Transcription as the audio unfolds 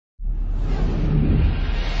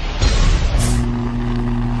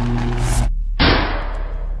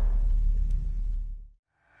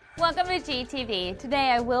GTV.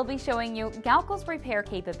 Today I will be showing you Galco's repair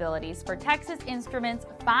capabilities for Texas Instruments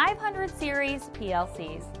 500 Series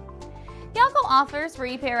PLCs. Galco offers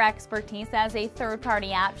repair expertise as a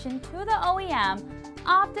third-party option to the OEM,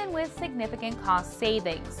 often with significant cost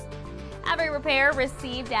savings. Every repair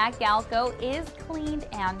received at Galco is cleaned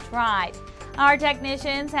and dried. Our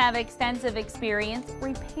technicians have extensive experience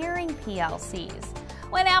repairing PLCs.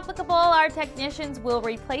 When applicable, our technicians will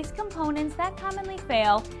replace components that commonly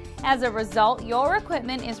fail. As a result, your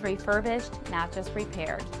equipment is refurbished, not just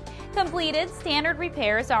repaired. Completed standard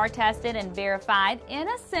repairs are tested and verified in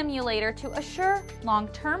a simulator to assure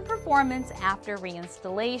long-term performance after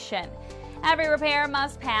reinstallation. Every repair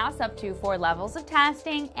must pass up to 4 levels of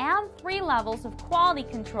testing and 3 levels of quality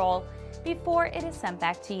control before it is sent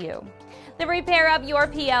back to you. The repair of your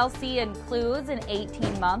PLC includes an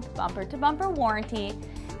 18-month bumper-to-bumper warranty,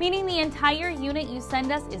 meaning the entire unit you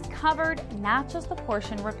send us is covered, not just the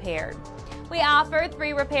portion repaired. We offer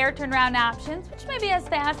 3 repair turnaround options, which may be as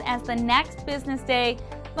fast as the next business day.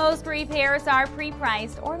 Most repairs are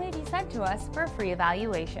pre-priced or may be sent to us for a free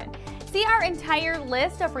evaluation. See our entire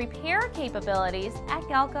list of repair capabilities at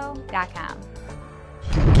galco.com.